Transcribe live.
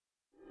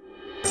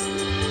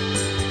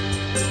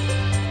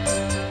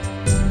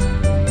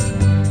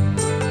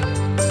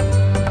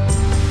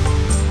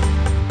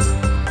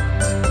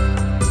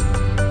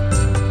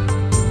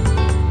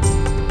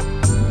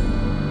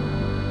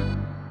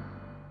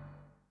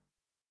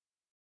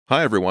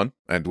Hi everyone,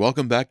 and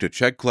welcome back to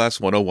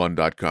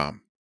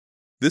CzechClass101.com.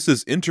 This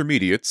is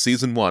Intermediate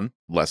Season 1,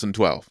 Lesson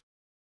 12.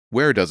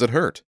 Where does it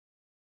hurt?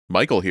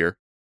 Michael here.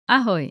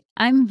 Ahoj,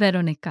 I'm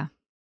Veronika.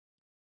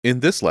 In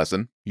this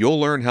lesson,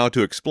 you'll learn how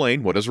to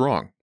explain what is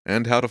wrong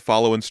and how to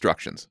follow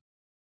instructions.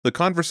 The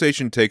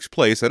conversation takes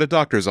place at a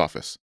doctor's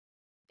office.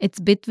 It's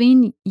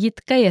between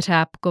Jitka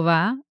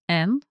Jeřábková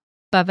and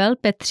Pavel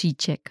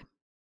Petříček.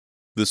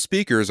 The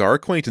speakers are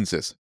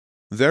acquaintances.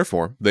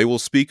 Therefore, they will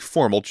speak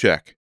formal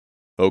Czech.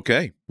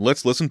 Okay,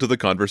 let's listen to the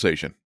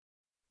conversation.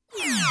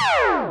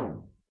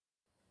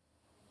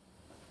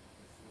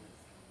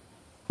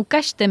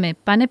 Ukažte mi,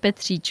 pane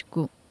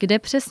Petříčku, kde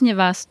přesně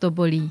vás to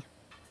bolí?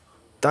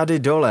 Tady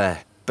dole,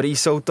 prý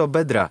jsou to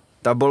bedra,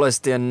 ta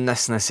bolest je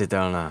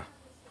nesnesitelná.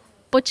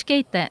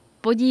 Počkejte,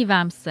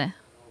 podívám se.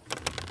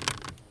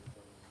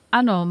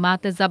 Ano,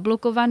 máte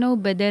zablokovanou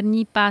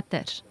bederní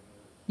páteř.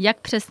 Jak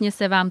přesně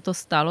se vám to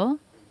stalo?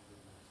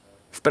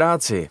 V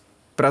práci.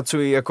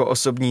 Pracuji jako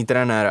osobní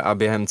trenér a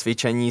během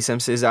cvičení jsem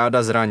si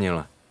záda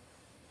zranil.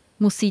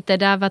 Musíte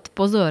dávat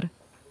pozor.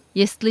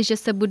 Jestliže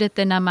se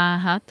budete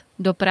namáhat,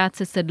 do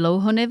práce se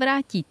dlouho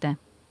nevrátíte.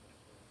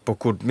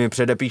 Pokud mi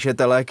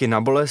předepíšete léky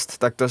na bolest,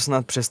 tak to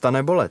snad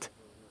přestane bolet.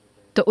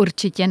 To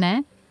určitě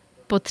ne.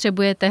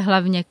 Potřebujete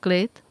hlavně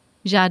klid,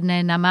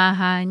 žádné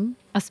namáhání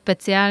a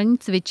speciální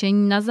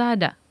cvičení na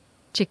záda.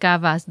 Čeká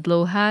vás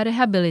dlouhá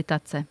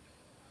rehabilitace.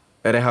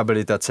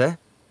 Rehabilitace?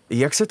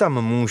 Jak se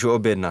tam můžu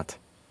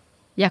objednat?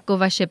 Jako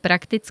vaše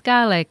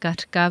praktická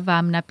lékařka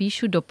vám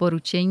napíšu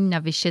doporučení na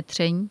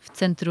vyšetření v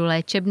Centru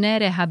léčebné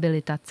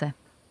rehabilitace.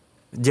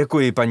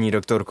 Děkuji, paní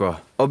doktorko.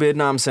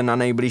 Objednám se na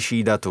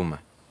nejbližší datum.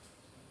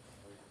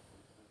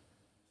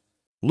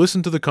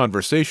 Listen to the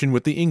conversation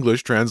with the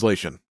English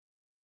translation.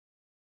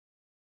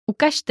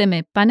 Ukažte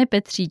mi, pane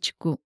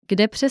Petříčku,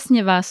 kde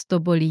přesně vás to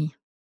bolí?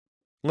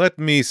 Let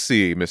me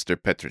see, Mr.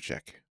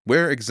 Petříček.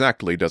 Where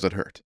exactly does it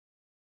hurt?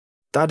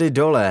 Tady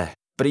dole,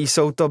 prý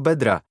jsou to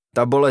bedra,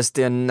 ta bolest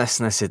je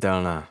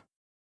nesnesitelná.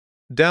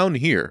 Down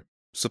here,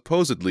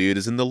 supposedly it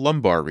is in the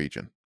lumbar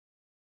region.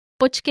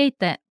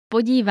 Počkejte,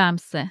 podívám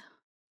se.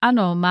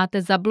 Ano,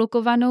 máte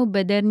zablokovanou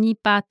bederní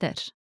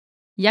páteř.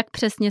 Jak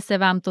přesně se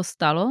vám to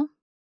stalo?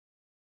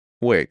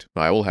 Wait,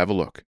 I will have a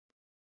look.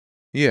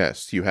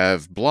 Yes, you have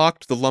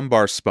blocked the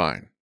lumbar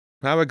spine.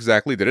 How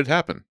exactly did it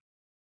happen?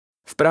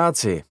 V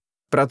práci.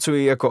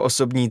 Pracuji jako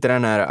osobní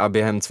trenér a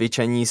během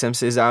cvičení jsem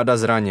si záda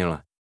zranil.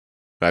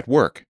 At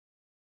work.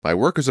 I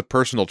work as a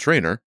personal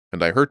trainer,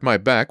 and I hurt my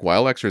back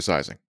while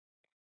exercising.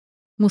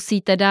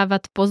 Musíte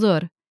dávat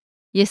pozor.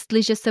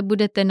 Jestliže se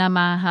budete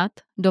namáhat,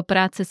 do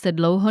práce se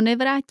dlouho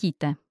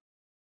nevrátíte.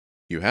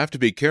 You have to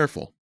be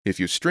careful. If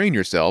you strain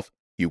yourself,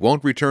 you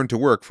won't return to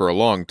work for a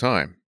long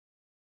time.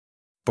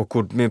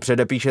 Pokud mi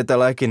předepíšete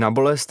léky na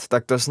bolest,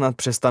 tak to snad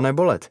přestane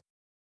bolet.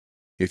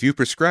 If you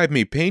prescribe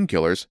me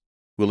painkillers,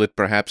 will it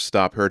perhaps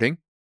stop hurting?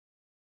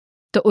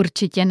 To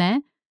určitě ne.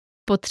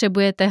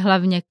 Potřebujete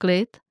hlavně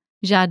klid,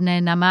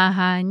 žádné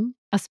namáhání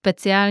a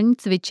speciální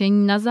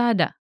cvičení na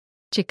záda.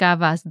 Čeká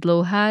vás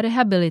dlouhá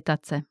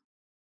rehabilitace.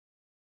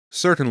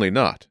 Certainly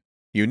not.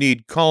 You need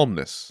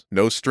calmness,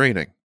 no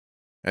straining,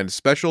 and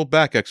special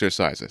back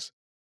exercises.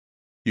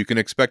 You can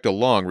expect a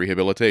long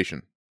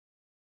rehabilitation.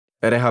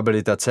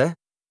 Rehabilitace?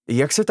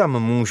 Jak se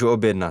tam můžu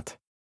objednat?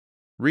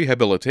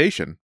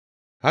 Rehabilitation?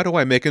 How do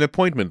I make an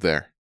appointment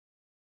there?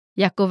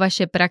 Jako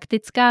vaše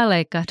praktická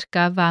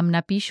lékařka vám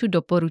napíšu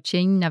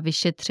doporučení na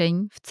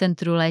vyšetření v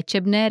Centru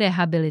léčebné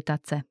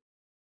rehabilitace.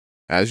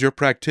 As your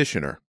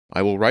practitioner,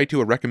 I will write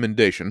you a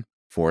recommendation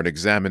for an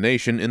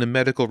examination in a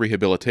medical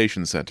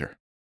rehabilitation center.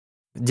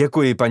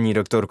 Děkuji, paní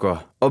doktorko.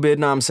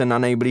 Objednám se na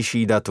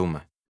nejbližší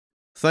datum.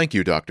 Thank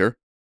you, doctor.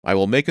 I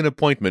will make an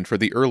appointment for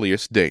the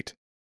earliest date.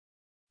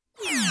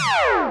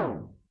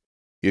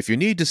 If you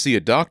need to see a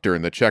doctor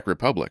in the Czech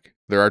Republic,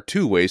 there are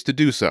two ways to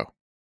do so.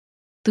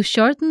 To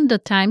shorten the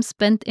time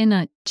spent in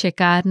a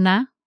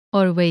čekárna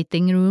or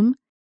waiting room,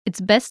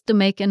 it's best to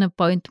make an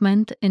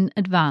appointment in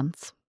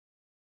advance.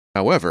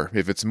 However,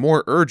 if it's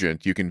more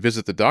urgent, you can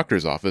visit the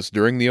doctor's office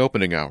during the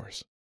opening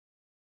hours.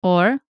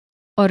 Or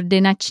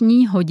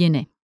ordinační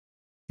hodiny.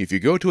 If you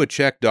go to a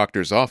Czech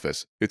doctor's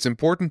office, it's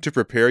important to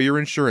prepare your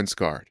insurance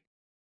card.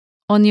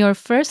 On your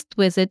first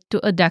visit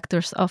to a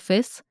doctor's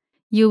office,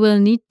 you will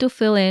need to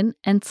fill in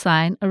and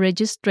sign a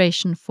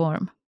registration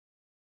form.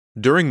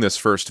 During this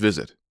first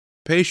visit,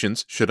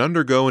 patients should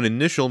undergo an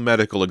initial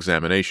medical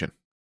examination.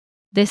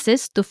 This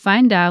is to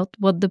find out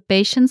what the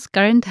patient's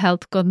current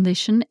health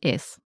condition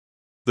is.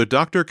 The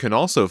doctor can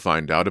also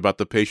find out about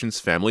the patient's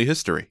family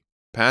history,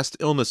 past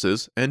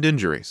illnesses, and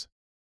injuries.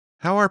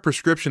 How are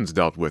prescriptions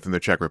dealt with in the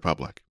Czech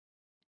Republic?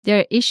 They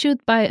are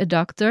issued by a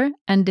doctor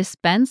and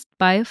dispensed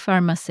by a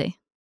pharmacy.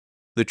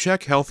 The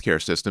Czech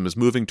healthcare system is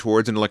moving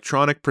towards an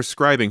electronic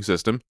prescribing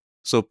system,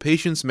 so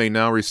patients may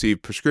now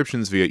receive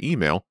prescriptions via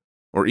email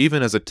or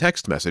even as a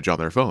text message on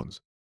their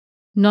phones.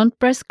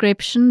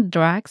 Non-prescription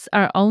drugs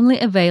are only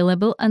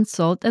available and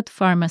sold at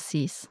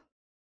pharmacies.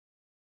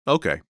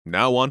 Okay,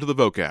 now on to the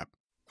vocab.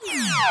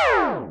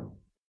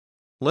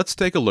 Let's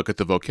take a look at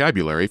the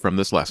vocabulary from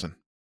this lesson.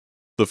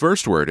 The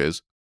first word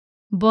is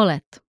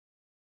bolet,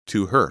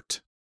 to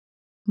hurt.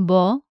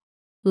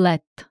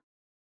 bolet,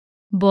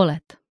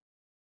 bolet,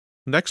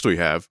 Next we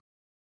have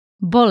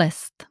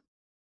bolest,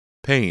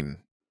 pain.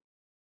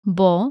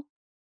 bolest,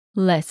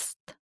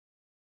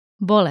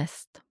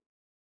 bolest,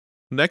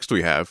 Next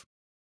we have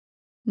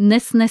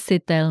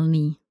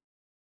nesnesitelný,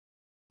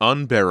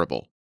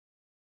 unbearable.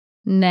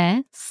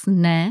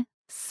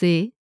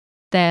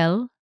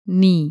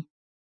 nesnesitelný,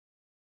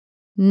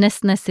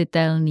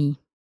 nesnesitelný,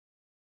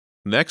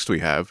 Next we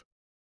have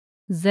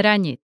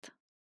zranit,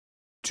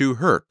 to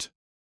hurt.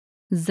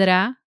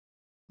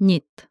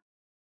 zranit,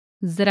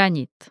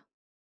 zranit,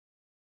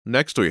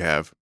 Next we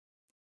have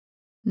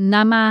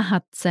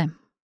namáhat se,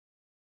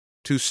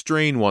 to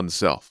strain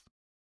oneself.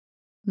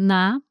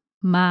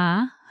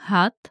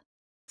 namáhat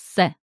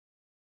se,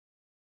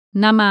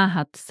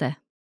 namáhat se,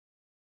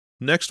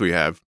 Next we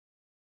have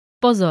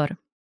pozor,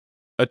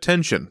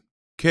 attention,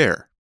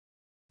 care.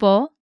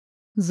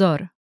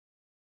 pozor,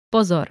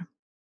 pozor,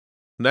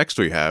 Next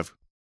we have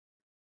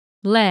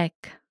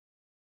lék,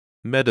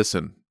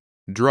 medicine,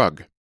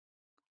 drug.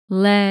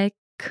 lék,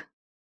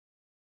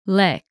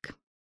 lék,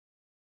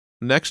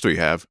 Next we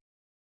have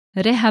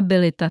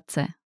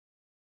rehabilitace,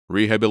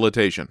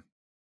 rehabilitation.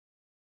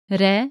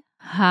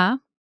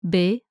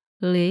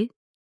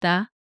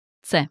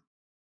 rehabilitace,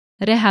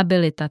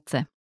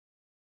 rehabilitace,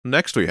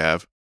 Next we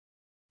have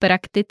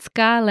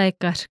praktická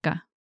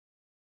lékařka,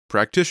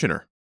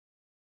 practitioner.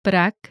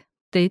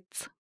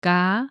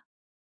 praktická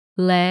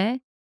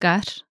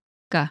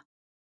lékařka,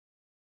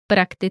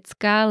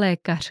 praktická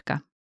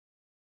lékařka,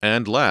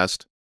 And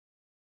last,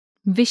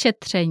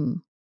 vyšetření,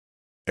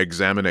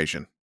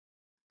 examination.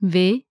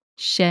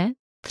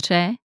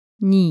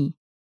 vyšetření,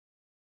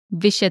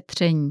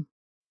 vyšetření.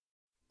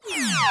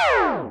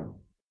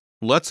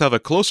 Let's have a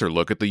closer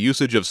look at the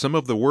usage of some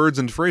of the words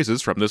and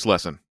phrases from this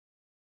lesson.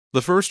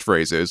 The first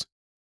phrase is,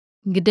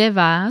 Kde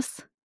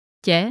vás,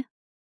 tě,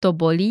 to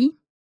bolí?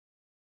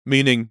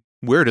 meaning,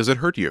 where does it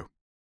hurt you?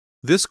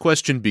 This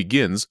question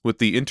begins with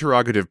the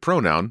interrogative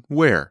pronoun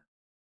where.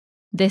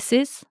 This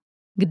is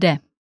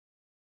kde.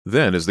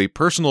 Then is the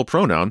personal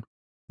pronoun,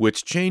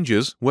 which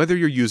changes whether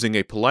you're using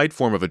a polite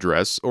form of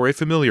address or a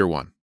familiar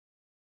one.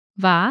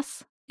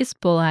 Vás is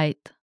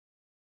polite.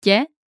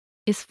 Tě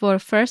is for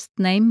first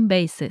name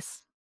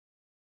basis.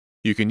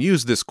 You can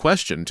use this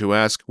question to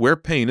ask where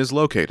pain is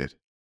located.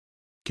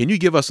 Can you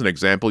give us an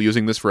example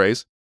using this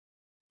phrase?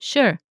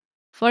 Sure.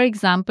 For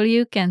example,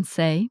 you can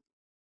say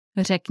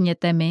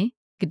řekněte mi,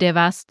 kde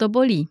vás to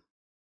bolí.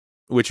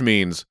 Which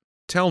means,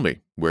 tell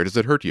me, where does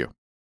it hurt you?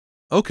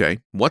 Okay,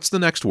 what's the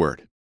next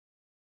word?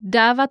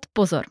 Dávat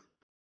pozor.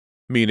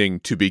 Meaning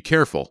to be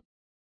careful.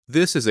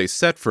 This is a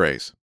set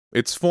phrase.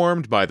 It's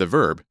formed by the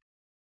verb.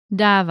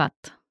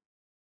 Dávat.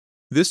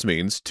 This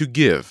means to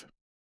give.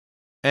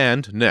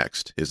 And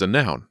next is a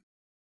noun.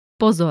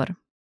 Pozor.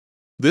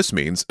 This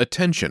means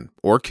attention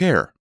or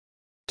care.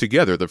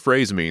 Together, the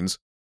phrase means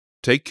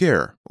take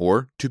care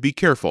or to be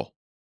careful.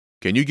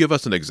 Can you give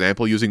us an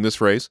example using this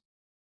phrase?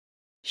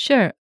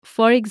 Sure.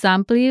 For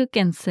example, you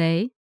can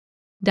say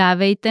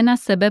dávejte na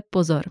sebe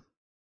pozor.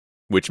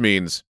 Which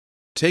means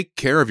take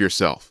care of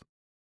yourself.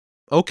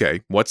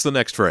 Okay, what's the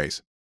next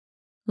phrase?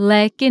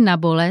 Léky na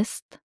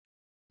bolest.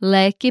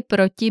 Léky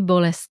proti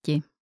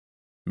bolesti.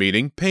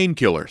 Meaning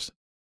painkillers.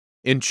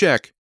 In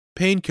Czech,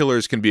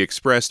 painkillers can be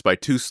expressed by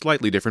two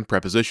slightly different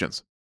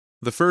prepositions.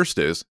 The first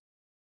is,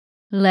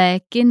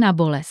 Léky na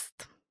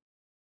bolest.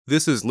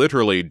 this is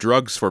literally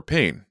drugs for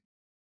pain.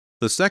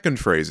 The second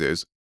phrase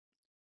is,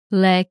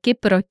 Léky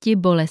proti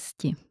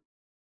bolesti.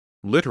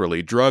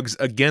 literally drugs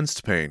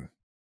against pain.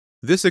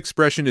 This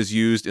expression is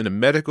used in a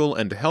medical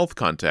and health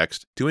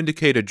context to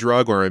indicate a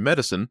drug or a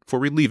medicine for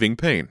relieving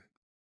pain.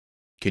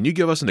 Can you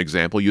give us an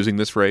example using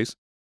this phrase?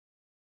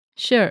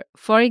 Sure.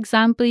 For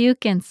example, you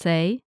can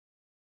say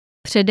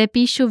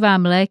předepíšu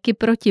vám léky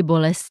proti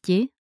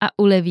bolesti a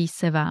uleví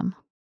se vám.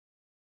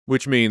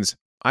 Which means,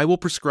 I will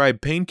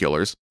prescribe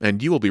painkillers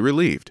and you will be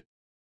relieved.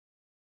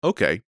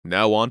 Okay,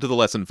 now on to the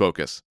lesson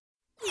focus.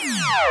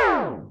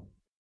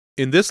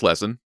 In this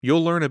lesson,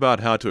 you'll learn about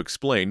how to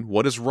explain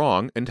what is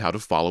wrong and how to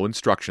follow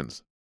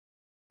instructions.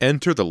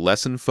 Enter the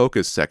lesson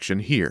focus section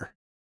here.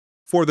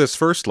 For this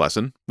first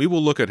lesson, we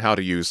will look at how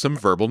to use some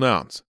verbal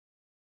nouns.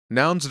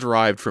 Nouns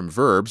derived from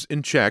verbs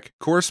in Czech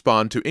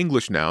correspond to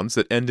English nouns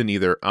that end in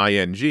either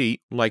ing,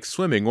 like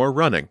swimming or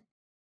running,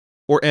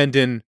 or end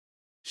in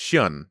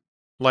shun,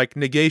 like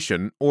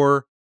negation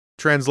or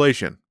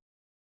translation.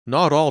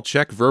 Not all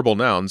Czech verbal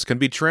nouns can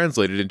be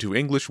translated into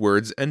English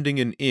words ending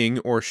in ing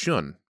or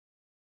shun,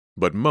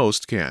 but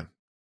most can.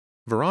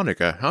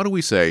 Veronica, how do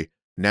we say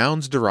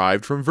nouns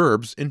derived from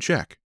verbs in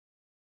Czech?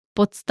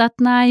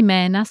 Podstatná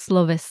jména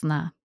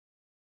slovesná.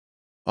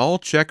 All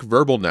Czech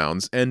verbal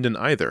nouns end in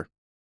either.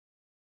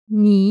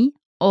 Ní,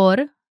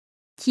 or,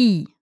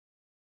 tí.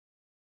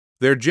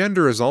 Their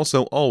gender is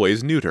also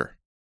always neuter.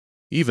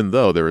 Even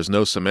though there is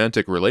no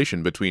semantic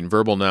relation between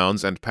verbal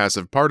nouns and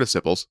passive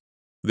participles,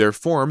 their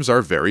forms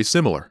are very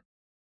similar.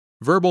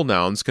 Verbal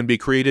nouns can be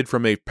created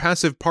from a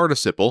passive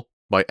participle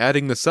by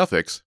adding the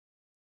suffix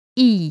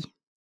I.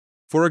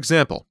 For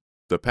example,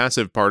 the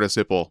passive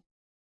participle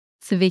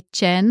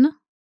Cvičen,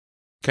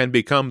 can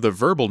become the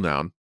verbal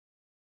noun,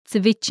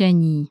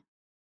 cvičení.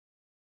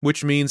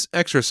 which means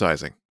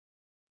exercising.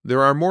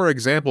 There are more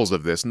examples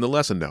of this in the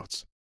lesson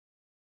notes.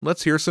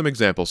 Let's hear some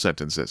example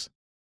sentences.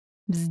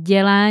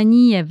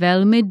 Vzdělání je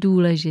velmi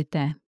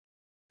důležité.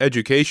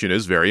 Education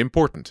is very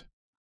important.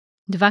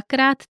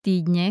 2krát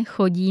týdně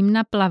chodím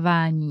na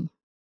plavání.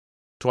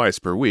 Twice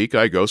per week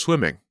I go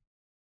swimming.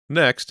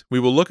 Next, we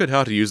will look at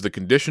how to use the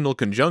conditional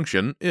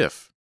conjunction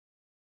if.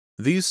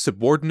 These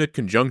subordinate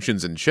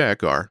conjunctions in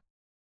Czech are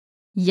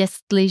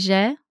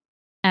Jestliže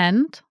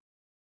and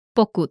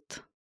pokud.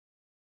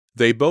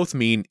 they both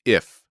mean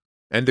if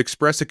and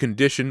express a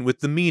condition with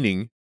the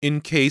meaning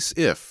in case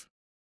if.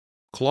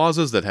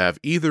 Clauses that have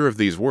either of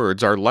these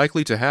words are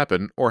likely to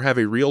happen or have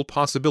a real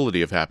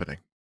possibility of happening.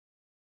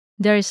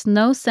 There is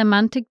no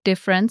semantic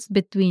difference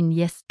between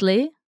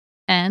jestli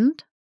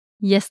and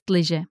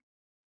jestliže.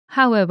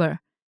 However,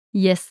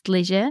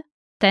 jestliže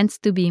tends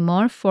to be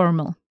more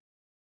formal.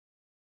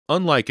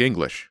 Unlike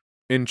English,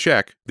 in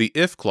Czech, the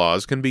if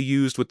clause can be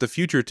used with the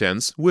future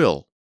tense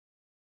will.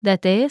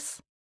 That is,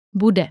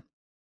 bude.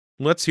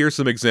 Let's hear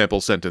some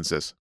example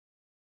sentences.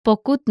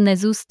 Pokud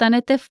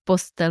nezůstanete v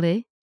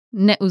posteli,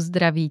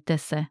 neuzdravíte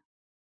se.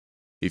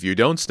 If you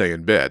don't stay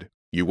in bed,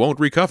 you won't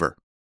recover.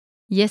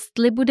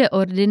 Jestli bude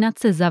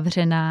ordinace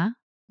zavřená,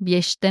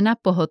 běžte na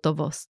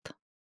pohotovost.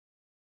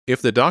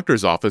 If the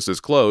doctor's office is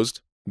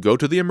closed, go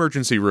to the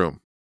emergency room.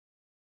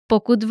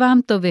 Pokud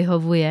vám to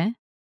vyhovuje,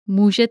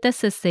 můžete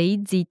se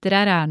sejít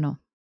zítra ráno.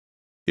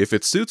 If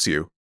it suits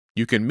you,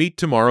 you can meet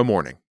tomorrow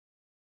morning.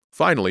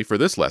 Finally, for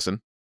this lesson,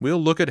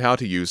 we'll look at how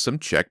to use some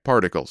Czech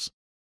particles.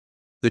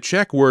 The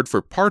Czech word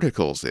for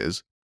particles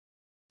is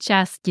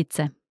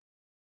Částice.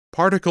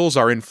 particles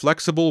are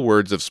inflexible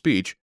words of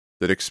speech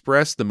that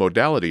express the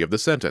modality of the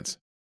sentence.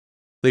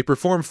 They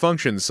perform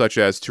functions such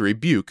as to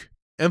rebuke,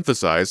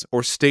 emphasize,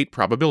 or state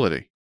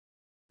probability.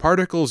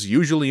 Particles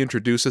usually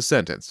introduce a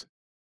sentence,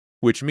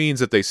 which means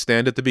that they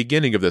stand at the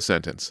beginning of the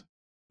sentence,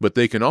 but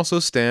they can also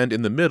stand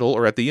in the middle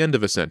or at the end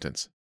of a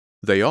sentence.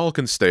 They all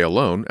can stay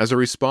alone as a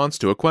response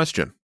to a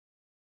question.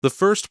 The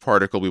first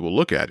particle we will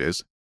look at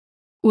is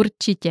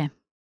Určitě.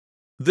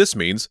 This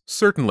means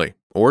certainly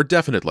or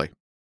definitely.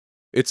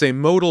 It's a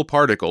modal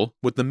particle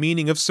with the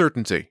meaning of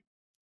certainty.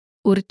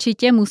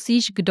 Určitě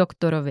musíš k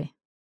doktorovi.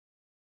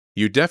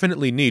 You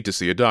definitely need to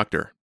see a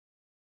doctor.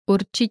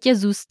 Určitě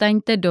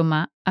zůstaňte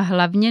doma a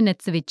hlavně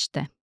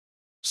necvičte.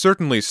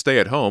 Certainly stay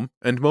at home,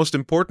 and most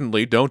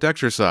importantly, don't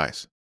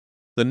exercise.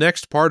 The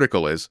next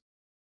particle is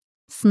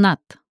Snad.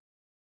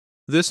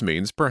 This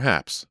means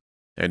perhaps,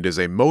 and is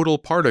a modal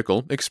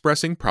particle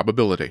expressing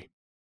probability.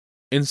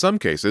 In some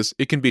cases,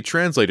 it can be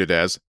translated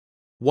as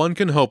one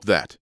can hope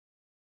that.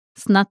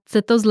 Snad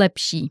se to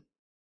zlepší.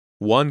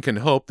 One can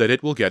hope that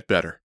it will get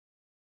better.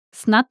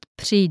 Snad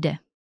přijde.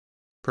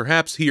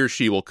 Perhaps he or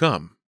she will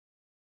come.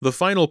 The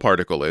final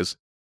particle is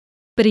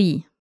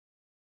Prý.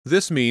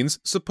 This means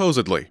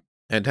supposedly,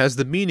 and has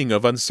the meaning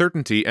of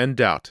uncertainty and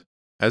doubt,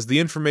 as the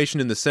information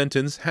in the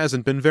sentence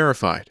hasn't been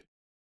verified.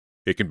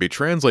 It can be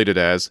translated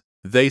as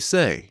they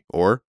say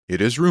or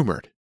it is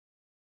rumored.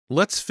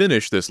 Let's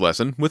finish this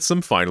lesson with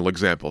some final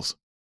examples.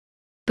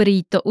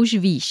 Prý to už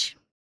víš.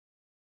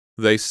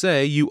 They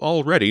say you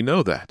already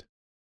know that.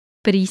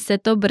 Prý se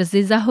to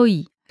brzy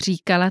zahojí,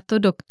 říkala to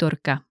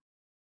doktorka.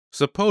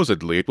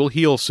 Supposedly it will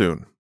heal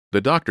soon.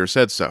 The doctor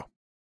said so.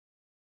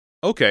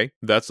 Okay,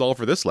 that's all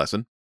for this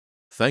lesson.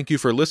 Thank you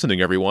for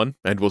listening, everyone,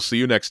 and we'll see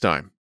you next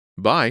time.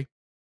 Bye.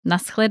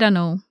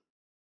 Naschledanou.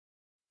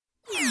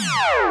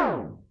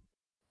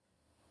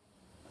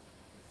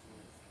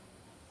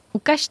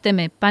 Ukažte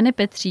mi, pane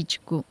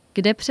Petříčku,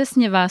 kde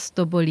přesně vás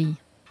to bolí.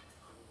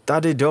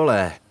 Tady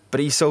dole,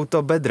 prý jsou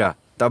to bedra.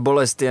 Ta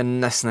bolest je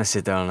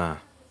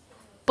nesnesitelná.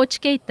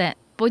 Počkejte,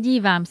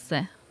 podívám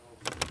se.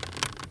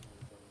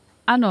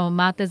 Ano,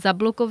 máte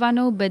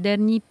zablokovanou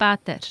bederní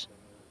páteř.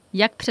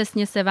 Jak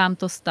přesně se vám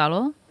to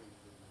stalo?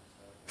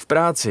 V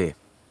práci.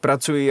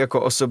 Pracuji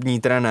jako osobní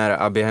trenér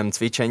a během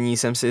cvičení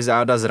jsem si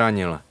záda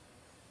zranil.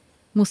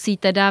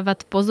 Musíte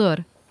dávat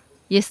pozor.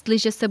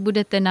 Jestliže se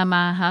budete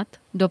namáhat,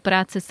 do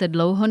práce se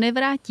dlouho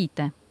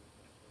nevrátíte.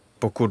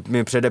 Pokud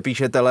mi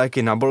předepíšete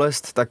léky na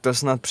bolest, tak to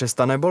snad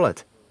přestane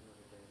bolet.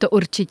 To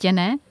určitě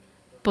ne.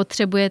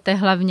 Potřebujete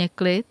hlavně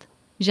klid,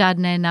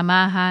 žádné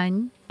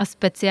namáhání a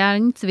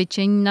speciální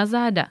cvičení na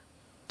záda.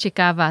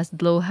 Čeká vás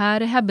dlouhá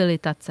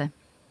rehabilitace.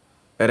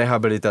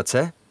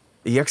 Rehabilitace?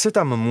 Jak se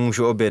tam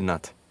můžu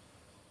objednat?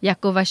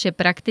 Jako vaše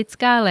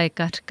praktická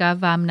lékařka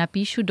vám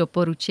napíšu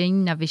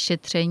doporučení na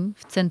vyšetření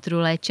v Centru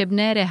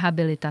léčebné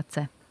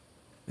rehabilitace.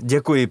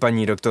 Děkuji,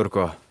 paní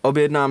doktorko.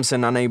 Objednám se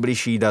na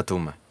nejbližší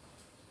datum.